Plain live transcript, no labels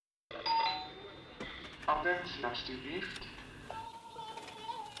Tendenz alsjeblieft.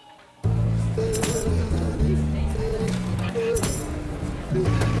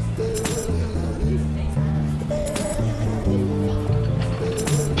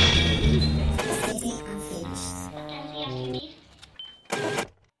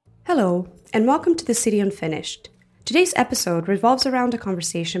 Hello, and welcome to The City Unfinished. Today's episode revolves around a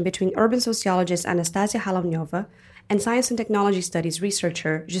conversation between urban sociologist Anastasiya Halauniova and science and technology studies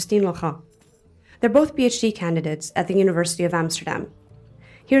researcher Justine Laurent. They're both PhD candidates at the University of Amsterdam.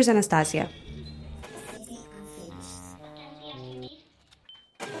 Here's Anastasiya.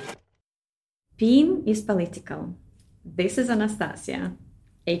 Peeing is political. This is Anastasiya,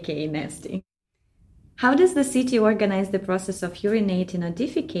 aka Nasty. How does the city organize the process of urinating or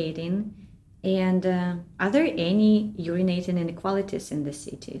defecating? And are there any urinating inequalities in the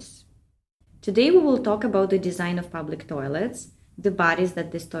cities? Today we will talk about the design of public toilets, the bodies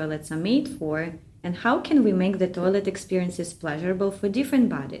that these toilets are made for, and how can we make the toilet experiences pleasurable for different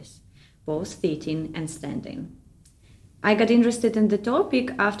bodies, both sitting and standing. I got interested in the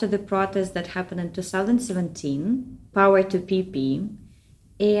topic after the protest that happened in 2017, Power to PP,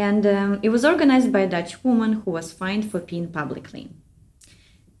 and it was organized by a Dutch woman who was fined for peeing publicly.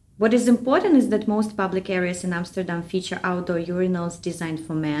 What is important is that most public areas in Amsterdam feature outdoor urinals designed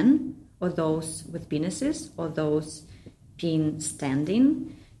for men, or those with penises, or those peeing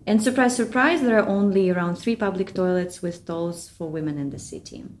standing. And surprise, surprise, there are only around 3 public toilets with stalls for women in the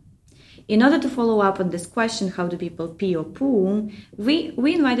city. In order to follow up on this question, how do people pee or poo, we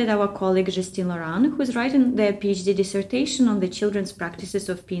invited our colleague Justine Laurent, who is writing their PhD dissertation on the children's practices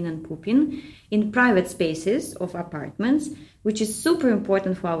of peeing and pooping in private spaces of apartments, which is super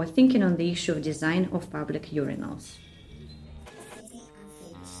important for our thinking on the issue of design of public urinals.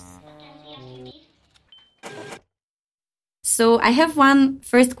 So I have one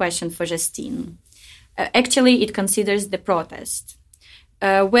first question for Justine. Actually, it considers the protest.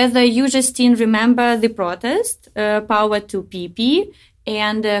 Whether you, Justine, remember the protest, Power to PP,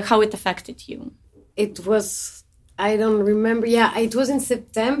 and how it affected you. It was, I don't remember, it was in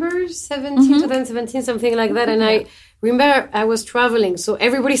September 2017, something like that, and I remember I was traveling, so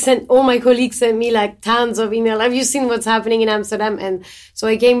all my colleagues sent me like tons of email. Have you seen what's happening in Amsterdam? And so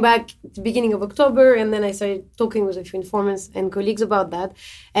I came back at the beginning of October, and then I started talking with a few informants and colleagues about that.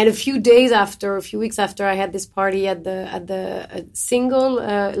 And a few weeks after, I had this party at the single,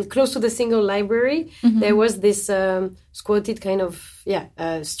 close to the single library. Mm-hmm. There was this squatted kind of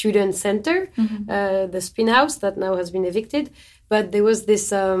student center, the Spin House that now has been evicted. But there was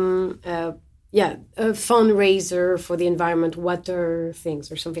this a fundraiser for the environment, water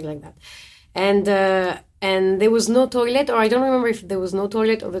things or something like that. And there was no toilet, or I don't remember if there was no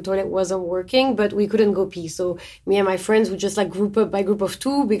toilet or the toilet wasn't working, but we couldn't go pee. So me and my friends would just like group up by group of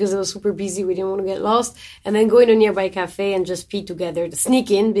 2 because it was super busy. We didn't want to get lost, and then go in a nearby cafe and just pee together, to sneak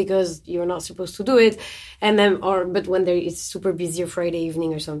in because you're not supposed to do it. But when it's super busy, or Friday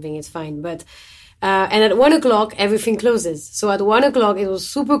evening or something, it's fine. But and at 1 o'clock, everything closes. So at 1 o'clock, it was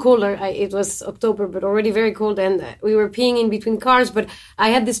super cold. It was October, but already very cold. And we were peeing in between cars. But I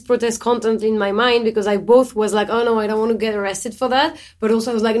had this protest constantly in my mind because I both was like, oh no, I don't want to get arrested for that. But also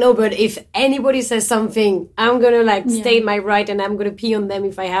I was like, no, but if anybody says something, I'm going to state my right and I'm going to pee on them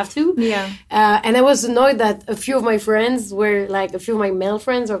if I have to. Yeah. And I was annoyed that a few of my friends were a few of my male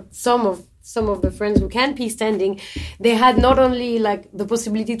friends, or some of the friends who can pee standing, they had not only the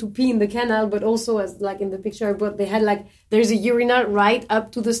possibility to pee in the canal, but also, as in the picture I brought, they had there's a urinal right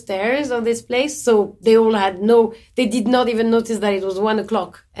up to the stairs of this place. So they all they did not even notice that it was 1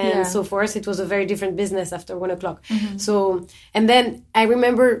 o'clock. And so for us, it was a very different business after 1 o'clock. Mm-hmm. So, and then I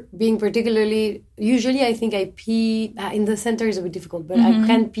remember being usually I think I pee, in the center is a bit difficult, but I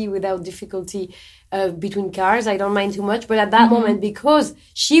can pee without difficulty between cars. I don't mind too much. But at that moment, because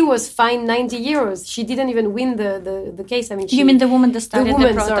she was fined 90 euros, she didn't even win the case. I mean, you mean the woman that started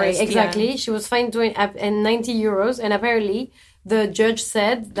the protest? Sorry, exactly. Yeah. She was fined 90 euros, and apparently the judge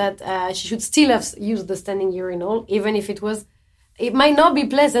said that she should still have used the standing urinal, even if it might not be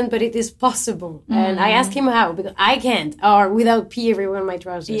pleasant, but it is possible. Mm. And I asked him how, because I can't, or without pee everywhere in my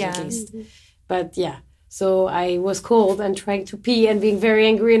trousers at least. But so I was cold and trying to pee and being very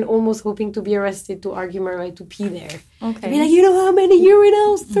angry and almost hoping to be arrested to argue my right to pee there. Okay. To be like, you know how many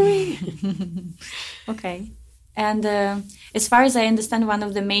urinals? 3. Okay. And as far as I understand, one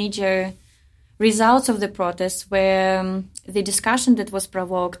of the major results of the protests were the discussion that was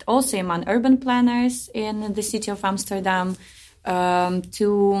provoked also among urban planners in the city of Amsterdam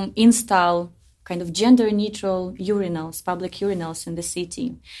to install kind of gender-neutral urinals, public urinals in the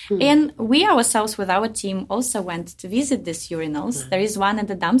city. And we ourselves with our team also went to visit these urinals. There is one at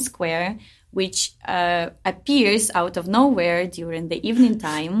the Dam Square, which appears out of nowhere during the evening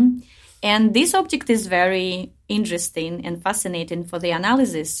time. And this object is very interesting and fascinating for the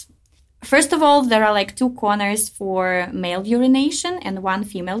analysis. First of all, there are like 2 corners for male urination and 1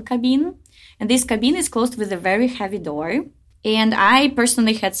 female cabin. And this cabin is closed with a very heavy door. And I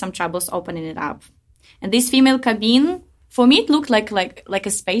personally had some troubles opening it up. And this female cabin, for me, it looked like a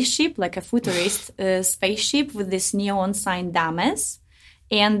spaceship, like a futurist spaceship with this neon sign Dames.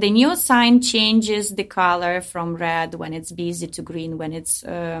 And the neon sign changes the color from red when it's busy to green when it's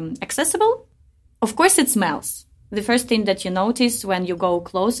accessible. Of course, it smells. The first thing that you notice when you go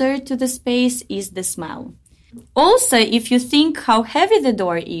closer to the space is the smell. Also, if you think how heavy the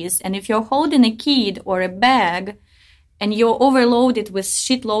door is, and if you're holding a kid or a bag, and you're overloaded with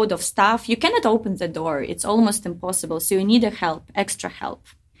shitload of stuff, you cannot open the door. It's almost impossible. So you need extra help.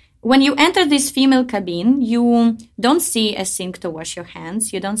 When you enter this female cabin, you don't see a sink to wash your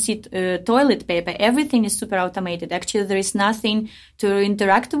hands. You don't see toilet paper. Everything is super automated. Actually, there is nothing to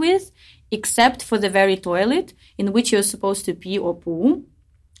interact with except for the very toilet in which you're supposed to pee or poo.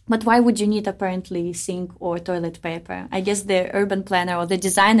 But why would you need apparently sink or toilet paper? I guess the urban planner or the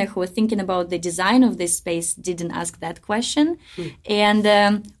designer who was thinking about the design of this space didn't ask that question.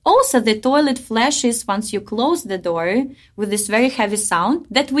 And also the toilet flashes once you close the door with this very heavy sound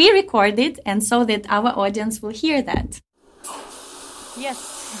that we recorded and so that our audience will hear that. Yes.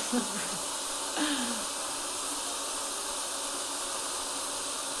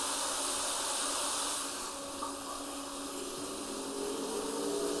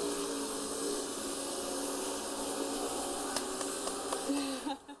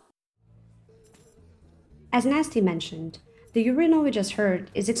 As Nasty mentioned, the urinal we just heard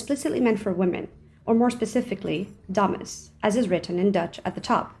is explicitly meant for women, or more specifically, dames, as is written in Dutch at the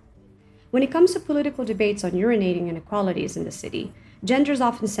top. When it comes to political debates on urinating inequalities in the city, gender is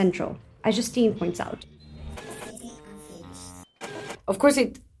often central, as Justine points out. Of course,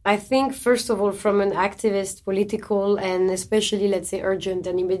 I think, first of all, from an activist, political, and especially, let's say, urgent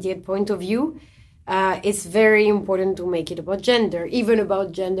and immediate point of view, it's very important to make it about gender, even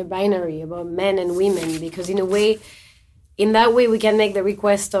about gender binary, about men and women, because in that way we can make the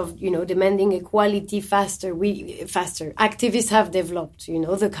request of, demanding equality faster. Activists have developed,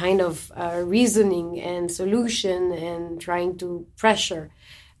 the kind of reasoning and solution and trying to pressure.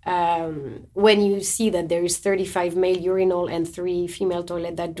 When you see that there is 35 male urinal and 3 female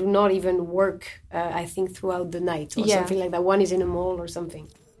toilet that do not even work, I think, throughout the night or something like that. One is in a mall or something.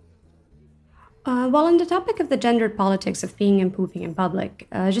 While on the topic of the gendered politics of peeing and pooping in public,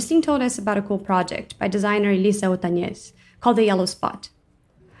 Justine told us about a cool project by designer Elisa Otañez called the Yellow Spot.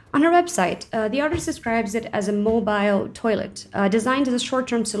 On her website, the artist describes it as a mobile toilet designed as a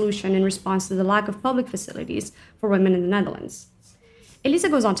short-term solution in response to the lack of public facilities for women in the Netherlands. Elisa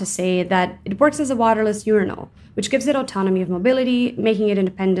goes on to say that it works as a waterless urinal, which gives it autonomy of mobility, making it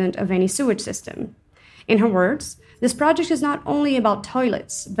independent of any sewage system. In her words, this project is not only about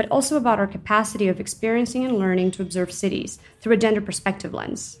toilets, but also about our capacity of experiencing and learning to observe cities through a gender perspective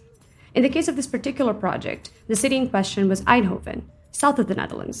lens. In the case of this particular project, the city in question was Eindhoven, south of the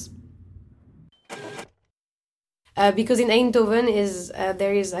Netherlands. Because in Eindhoven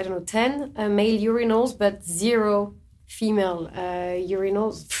there is 10 male urinals, but 0 female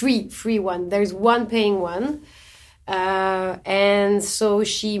urinals, free one. There's one paying one. And so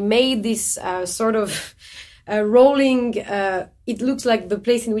she made this sort of rolling, it looks like the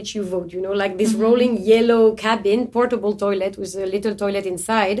place in which you vote, like this rolling yellow cabin, portable toilet with a little toilet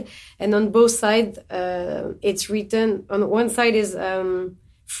inside. And on both sides, it's written, on one side is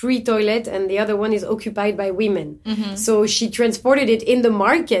free toilet and the other one is occupied by women. So she transported it in the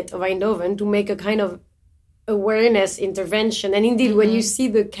market of Eindhoven to make a kind of awareness intervention. And indeed, when you see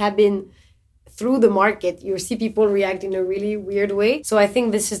the cabin through the market, you see people react in a really weird way. So I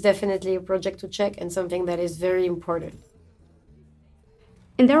think this is definitely a project to check and something that is very important.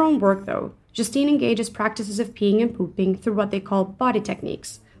 In their own work, though, Justine engages practices of peeing and pooping through what they call body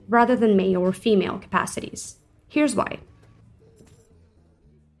techniques, rather than male or female capacities. Here's why.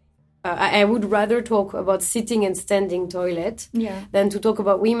 I would rather talk about sitting and standing toilet than to talk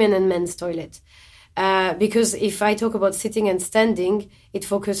about women and men's toilet. Because if I talk about sitting and standing, it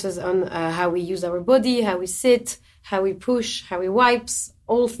focuses on how we use our body, how we sit, how we push, how we wipes,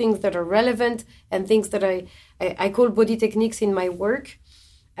 all things that are relevant and things that I call body techniques in my work.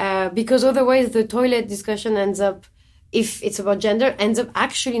 Because otherwise the toilet discussion ends up if it's about gender, ends up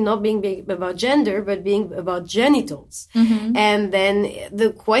actually not being about gender, but being about genitals. And then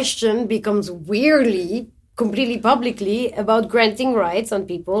the question becomes weirdly, completely publicly, about granting rights on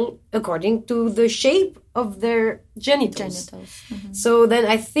people according to the shape of their genitals. So then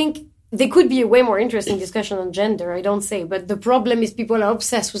I think there could be a way more interesting discussion on gender, I don't say, but the problem is people are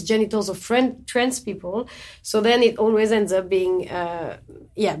obsessed with genitals of trans people. So then it always ends up being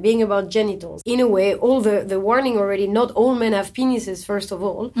about genitals. In a way, all the warning already, not all men have penises, first of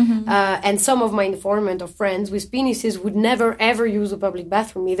all. And some of my informant or friends with penises would never ever use a public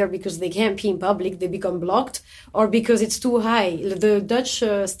bathroom, either because they can't pee in public, they become blocked, or because it's too high. The Dutch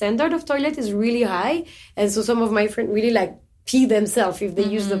standard of toilet is really high. And so some of my friends really pee themselves if they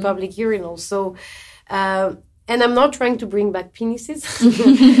use the public urinal. So, and I'm not trying to bring back penises.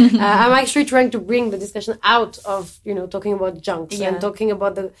 I'm actually trying to bring the discussion out of, talking about junks and talking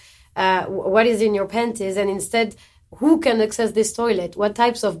about the what is in your panties, and instead, who can access this toilet? What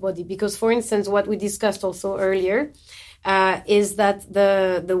types of body? Because, for instance, what we discussed also earlier is that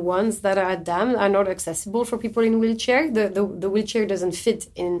the ones that are damned are not accessible for people in wheelchair. The wheelchair doesn't fit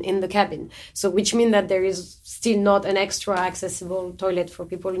in the cabin. So which means that there is still not an extra accessible toilet for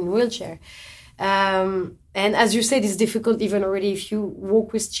people in wheelchair. And as you said, it's difficult even already if you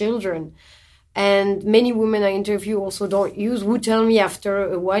walk with children. And many women I interview also would tell me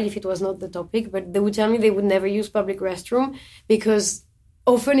after a while, if it was not the topic, but they would tell me they would never use public restroom because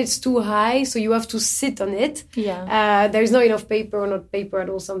often it's too high, so you have to sit on it. There is not enough paper or not paper at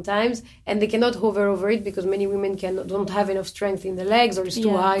all sometimes, and they cannot hover over it because many women don't have enough strength in the legs, or it's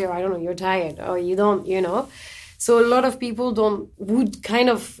too high, or I don't know, you're tired, or you don't, So a lot of people would kind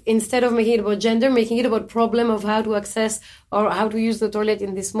of, instead of making it about gender, making it about problem of how to access or how to use the toilet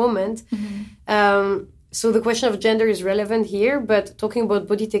in this moment. So the question of gender is relevant here, but talking about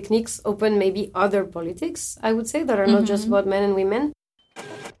body techniques open maybe other politics, I would say, that are not just about men and women.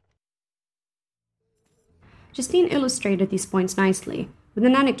 Justine illustrated these points nicely with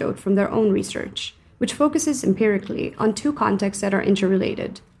an anecdote from their own research, which focuses empirically on two contexts that are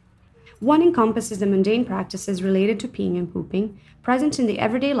interrelated. One encompasses the mundane practices related to peeing and pooping present in the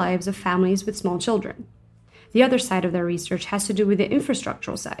everyday lives of families with small children. The other side of their research has to do with the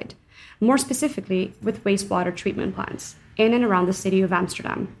infrastructural side, more specifically with wastewater treatment plants in and around the city of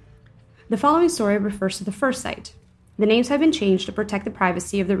Amsterdam. The following story refers to the first site. The names have been changed to protect the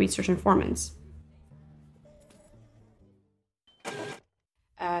privacy of the research informants.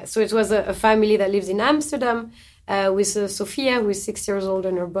 So it was a family that lives in Amsterdam with Sophia, who is 6 years old,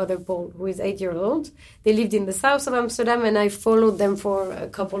 and her brother Paul, who is 8 years old. They lived in the south of Amsterdam, and I followed them for a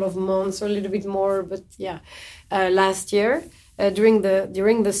couple of months, or a little bit more, but last year during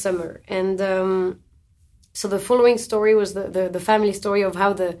the summer. And so the following story was the family story of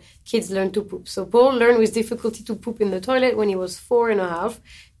how the kids learned to poop. So Paul learned with difficulty to poop in the toilet when he was 4.5.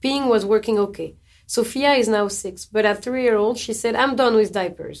 Peeing was working okay. Sophia is now 6, but at 3-year-old, she said, I'm done with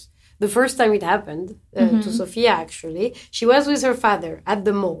diapers. The first time it happened to Sophia, actually, she was with her father at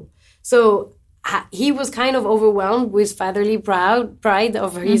the mall. So he was kind of overwhelmed with fatherly pride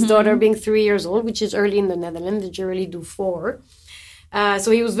of his daughter being 3 years old, which is early in the Netherlands. They generally do 4.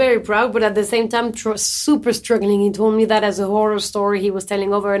 So he was very proud, but at the same time, super struggling. He told me that as a horror story he was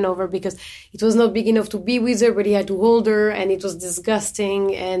telling over and over because it was not big enough to be with her, but he had to hold her, and it was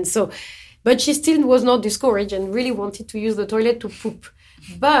disgusting. And so... But she still was not discouraged and really wanted to use the toilet to poop.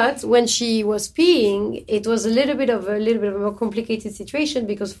 But when she was peeing, it was a little bit of a more complicated situation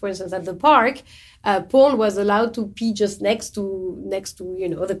because, for instance, at the park, Paul was allowed to pee just next to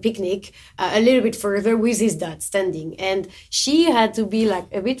the picnic, a little bit further with his dad standing, and she had to be like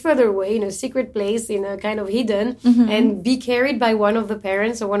a bit further away in a secret place, in a kind of hidden, and be carried by one of the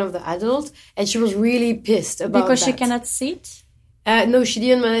parents or one of the adults. And she was really pissed about because that. She cannot sit. No, she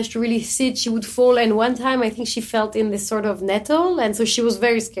didn't manage to really sit. She would fall, and one time I think she felt in this sort of nettle, and so she was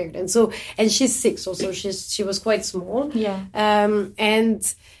very scared. And she's 6 also. She was quite small.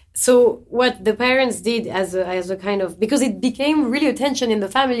 And so what the parents did as a kind of, because it became really a tension in the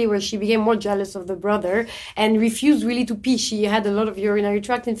family where she became more jealous of the brother and refused really to pee. She had a lot of urinary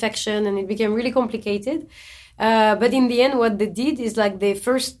tract infection, and it became really complicated. But in the end, what they did is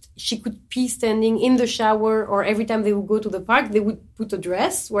she could pee standing in the shower, or every time they would go to the park, they would put a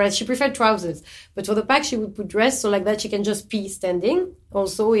dress, whereas she preferred trousers. But for the park, she would put dress, so like that she can just pee standing,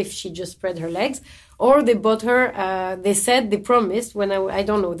 also if she just spread her legs. Or they bought her, they promised, when I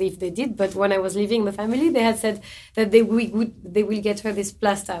don't know if they did, but when I was leaving the family, they had said that they will get her this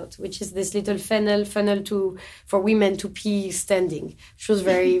Plastout, which is this little funnel for women to pee standing. Which was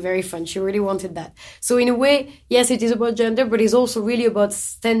very, very fun. She really wanted that. So in a way, yes, it is about gender, but it's also really about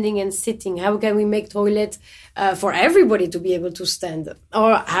standing and sitting. How can we make toilet for everybody to be able to stand?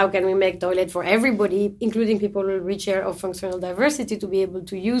 Or how can we make toilet for everybody, including people with wheelchair or functional diversity, to be able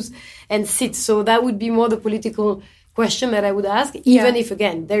to use and sit? So that would be more the political question that I would ask, even if,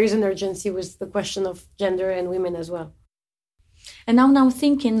 again, there is an urgency with the question of gender and women as well. And now I'm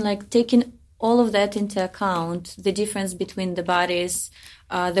thinking, like, taking all of that into account, the difference between the bodies,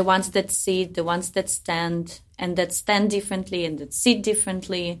 the ones that sit, the ones that stand, and that stand differently and that sit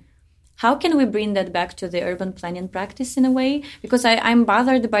differently. How can we bring that back to the urban planning practice in a way? Because I'm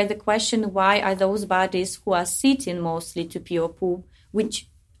bothered by the question, why are those bodies who are sitting mostly to pee or poop, which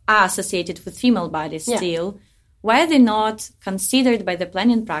are associated with female bodies still, why are they not considered by the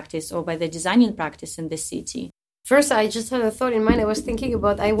planning practice or by the designing practice in the city? First, I just had a thought in mind. I was thinking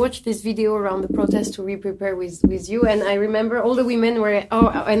about, I watched this video around the protest to re-prepare with you, and I remember all the women were,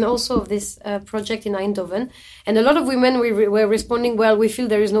 and also of this project in Eindhoven, and a lot of women were responding, well, we feel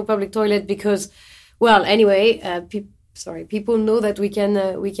there is no public toilet because, well, anyway, people know that we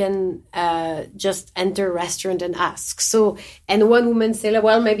can just enter a restaurant and ask. So, and one woman said,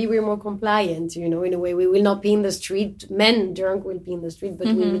 well, maybe we're more compliant, in a way. We will not be in the street. Men drunk will be in the street, but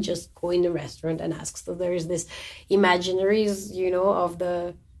we will just go in the restaurant and ask. So there is this imaginaries, of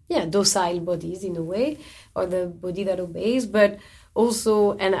the docile bodies in a way, or the body that obeys. But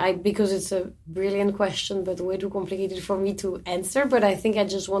also, because it's a brilliant question, but way too complicated for me to answer. But I think I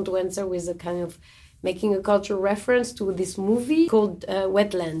just want to answer with a kind of making a cultural reference to this movie called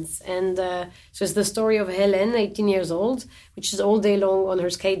Wetlands. And so it's the story of Helen, 18 years old, which is all day long on her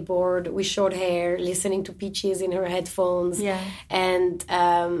skateboard with short hair, listening to Peaches in her headphones, and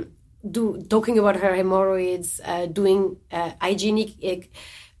talking about her hemorrhoids, doing hygienic...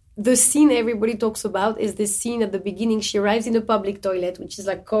 The scene everybody talks about is this scene at the beginning. She arrives in a public toilet, which is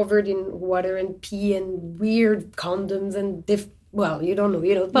like covered in water and pee and weird condoms and well, you don't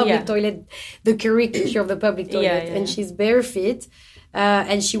know, public toilet, the caricature of the public toilet, and she's barefoot,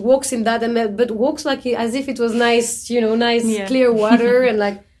 and she walks in that, but walks like as if it was nice, clear water, and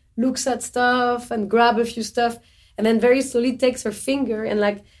like looks at stuff and grab a few stuff, and then very slowly takes her finger and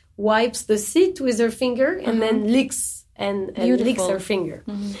like wipes the seat with her finger, and then licks and licks her finger,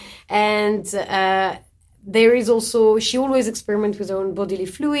 and. There is also, she always experiments with her own bodily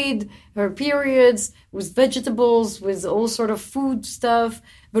fluid, her periods, with vegetables, with all sort of food stuff,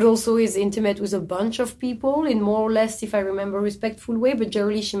 but also is intimate with a bunch of people in more or less, if I remember, respectful way. But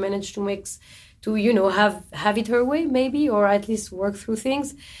generally she managed have it her way, maybe, or at least work through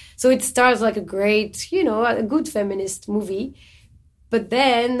things. So it starts like a great, a good feminist movie. But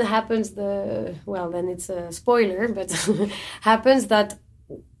then happens then it's a spoiler, but happens that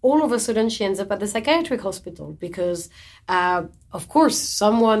all of a sudden she ends up at the psychiatric hospital because, of course,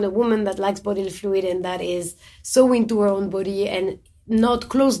 a woman that likes bodily fluid and that is so into her own body and not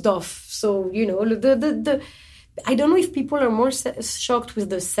closed off. So, I don't know if people are more shocked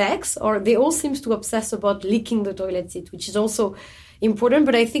with the sex or they all seem to obsess about licking the toilet seat, which is also important.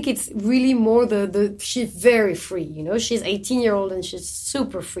 But I think it's really more she's very free, she's 18-year-old and she's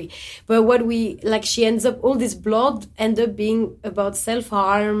super free. But she ends up, all this blood end up being about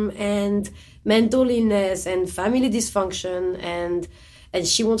self-harm and mental illness and family dysfunction. And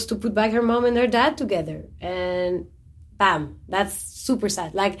she wants to put back her mom and her dad together. And bam, that's super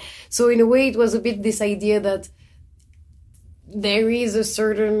sad. So in a way it was a bit this idea that there is a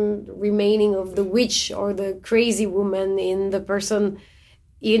certain remaining of the witch or the crazy woman in the person,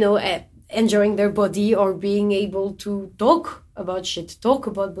 enjoying their body or being able to talk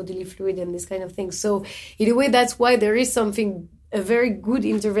about bodily fluid and this kind of thing. So in a way, that's why there is a very good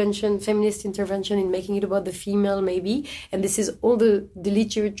intervention, feminist intervention in making it about the female maybe. And this is all the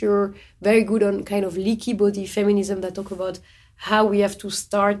literature very good on kind of leaky body feminism that talk about how we have to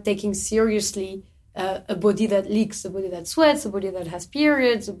start taking seriously a body that leaks, a body that sweats, a body that has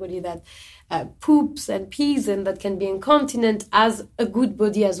periods, a body that poops and pees and that can be incontinent as a good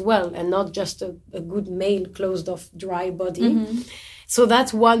body as well, and not just a good male closed off dry body. So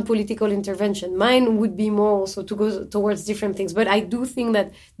that's one political intervention. Mine would be more also to go towards different things. But I do think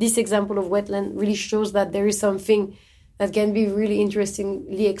that this example of wetland really shows that there is something that can be really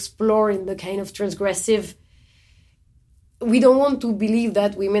interestingly explored in the kind of transgressive. We don't want to believe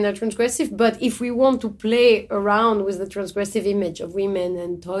that women are transgressive, but if we want to play around with the transgressive image of women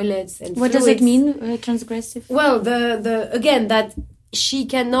and toilets and what fluids, does it mean, transgressive? Well, again, that she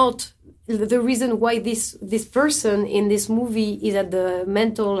cannot. The reason why this person in this movie is at the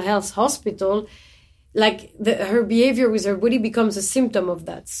mental health hospital, her behavior with her body becomes a symptom of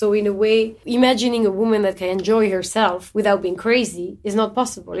that. So in a way, imagining a woman that can enjoy herself without being crazy is not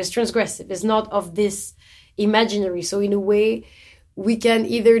possible. It's transgressive. It's not of this imaginary. So in a way, we can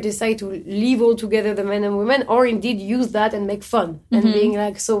either decide to leave altogether the men and women, or indeed use that and make fun and being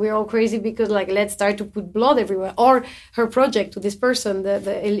like, so we're all crazy because like let's start to put blood everywhere. Or her project to this person, the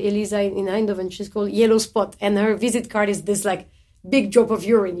Elisa in Eindhoven, she's called Yellow Spot, and her visit card is this like big drop of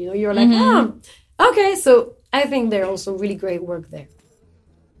urine. You know, you're like, okay. So I think they're also really great work there.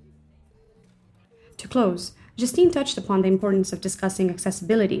 To close, Justine touched upon the importance of discussing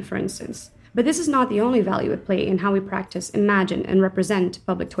accessibility, for instance. But this is not the only value at play in how we practice, imagine, and represent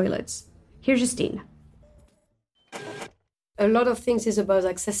public toilets. Here's Justine. A lot of things is about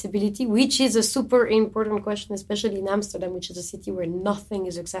accessibility, which is a super important question, especially in Amsterdam, which is a city where nothing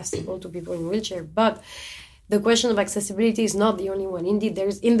is accessible to people in wheelchair. But the question of accessibility is not the only one. Indeed,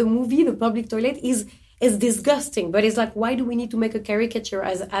 there's in the movie, the public toilet is disgusting, but it's like, why do we need to make a caricature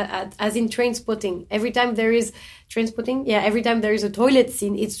as in Trainspotting? Every time there is every time there is a toilet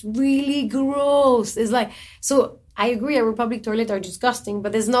scene, it's really gross. It's like, so I agree, our public toilets are disgusting,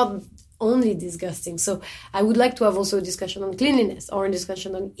 but there's not only disgusting. So I would like to have also a discussion on cleanliness, or a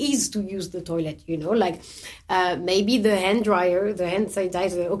discussion on ease to use the toilet, you know, like maybe the hand dryer, the hand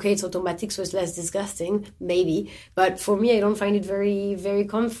sanitizer, okay, it's automatic, so it's less disgusting, maybe. But for me, I don't find it very, very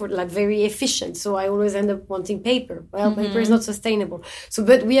very efficient. So I always end up wanting paper. Well, paper is not sustainable. So,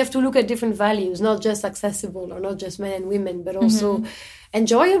 but we have to look at different values, not just accessible or not just men and women, but also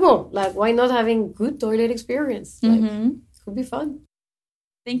enjoyable. Like, why not having good toilet experience? Like, it could be fun.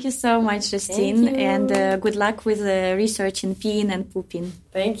 Thank you so much, Justine, and good luck with the research in peeing and pooping.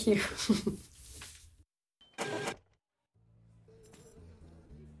 Thank you.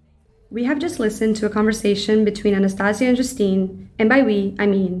 We have just listened to a conversation between Anastasiya and Justine, and by we, I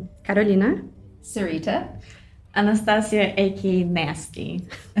mean Carolina, Sarita, Anastasiya, aka Nasty,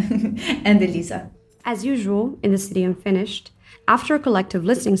 and Elisa. As usual, in the City Unfinished, after a collective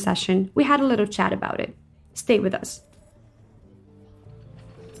listening session, we had a little chat about it. Stay with us.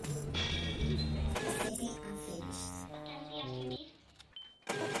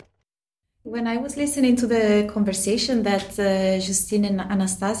 When I was listening to the conversation that Justine and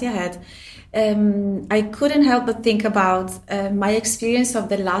Anastasiya had, I couldn't help but think about my experience of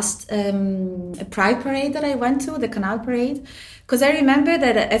the last Pride parade that I went to, the Canal Parade. Because I remember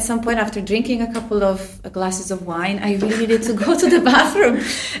that at some point after drinking a couple of glasses of wine, I really needed to go to the bathroom.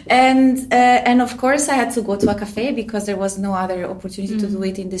 And of course, I had to go to a cafe because there was no other opportunity to do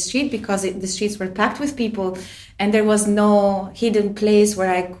it in the street, because the streets were packed with people and there was no hidden place where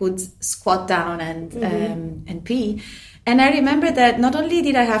I could squat down and pee. And I remember that not only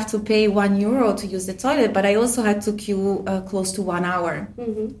did I have to pay €1 to use the toilet, but I also had to queue close to 1 hour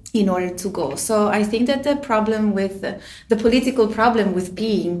in order to go. So I think that the problem with the political problem with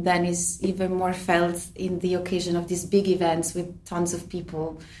peeing then is even more felt in the occasion of these big events with tons of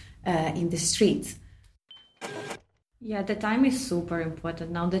people in the street. Yeah, the time is super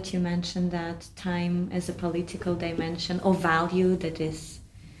important. Now that you mentioned that, time as a political dimension or value that is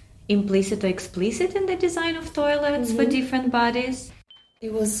implicit or explicit in the design of toilets for different bodies.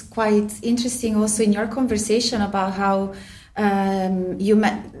 It was quite interesting also in your conversation about how you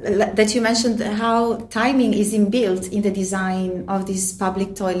mentioned how timing is inbuilt in the design of these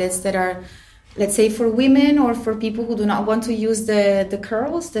public toilets that are, let's say, for women or for people who do not want to use the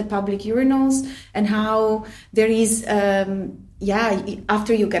curls, the public urinals, and how there is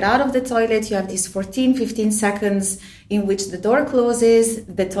after you get out of the toilet, you have these 15 seconds in which the door closes,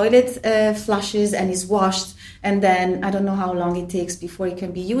 the toilet flushes and is washed, and then I don't know how long it takes before it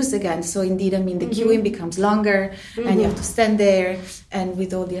can be used again. So indeed, I mean, the queuing becomes longer and you have to stand there, and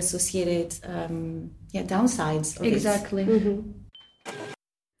with all the associated downsides of Exactly.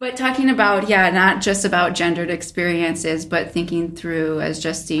 But talking about, not just about gendered experiences, but thinking through, as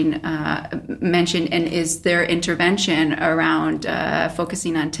Justine mentioned, and is there intervention around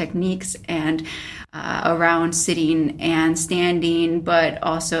focusing on techniques and around sitting and standing, but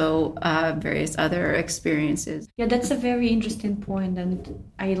also various other experiences. Yeah, that's a very interesting point, and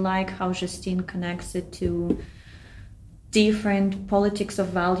I like how Justine connects it to different politics of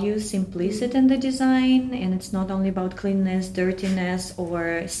values implicit in the design, and it's not only about cleanness, dirtiness,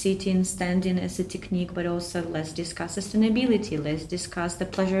 or sitting, standing as a technique, but also let's discuss sustainability, let's discuss the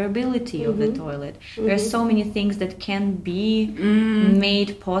pleasurability of the toilet. There are so many things that can be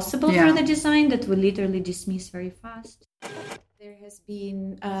made possible for the design that we literally dismiss very fast. There has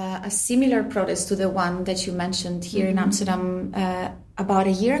been a similar protest to the one that you mentioned here in Amsterdam about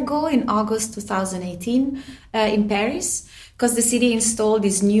a year ago, in August 2018, in Paris, because the city installed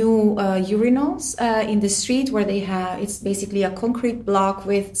these new urinals in the street where they have, it's basically a concrete block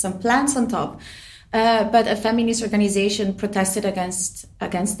with some plants on top. But a feminist organization protested against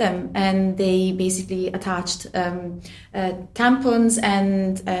them, and they basically attached tampons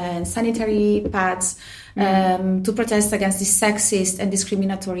and sanitary pads to protest against these sexist and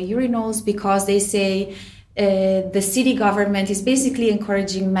discriminatory urinals, because they say the city government is basically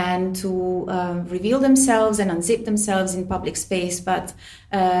encouraging men to reveal themselves and unzip themselves in public space, but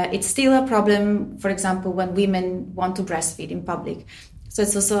it's still a problem, for example, when women want to breastfeed in public. So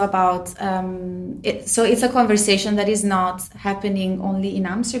it's also about, so it's a conversation that is not happening only in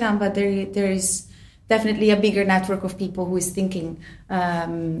Amsterdam, but there is definitely a bigger network of people who is thinking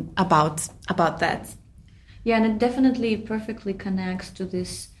about that. Yeah, and it definitely perfectly connects to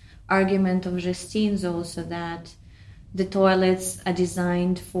this argument of Justine's also, that the toilets are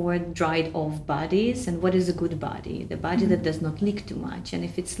designed for dried off bodies, and what is a good body? The body that does not leak too much. And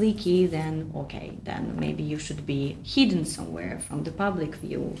if it's leaky, then okay, then maybe you should be hidden somewhere from the public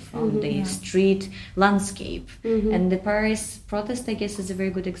view, from the street landscape. And the Paris protest, I guess, is a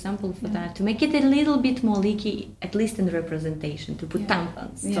very good example for that, to make it a little bit more leaky, at least in the representation, to put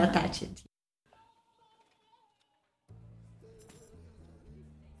tampons, to attach it.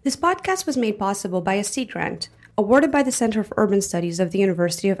 This podcast was made possible by a sea grant awarded by the Center for Urban Studies of the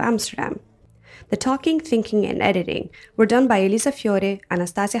University of Amsterdam. The talking, thinking, and editing were done by Elisa Fiore,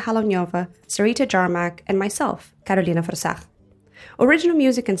 Anastasiya Halauniova, Sarita Jarmak, and myself, Carolina Forsach. Original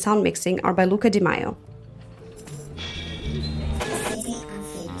music and sound mixing are by Luca Di Maio.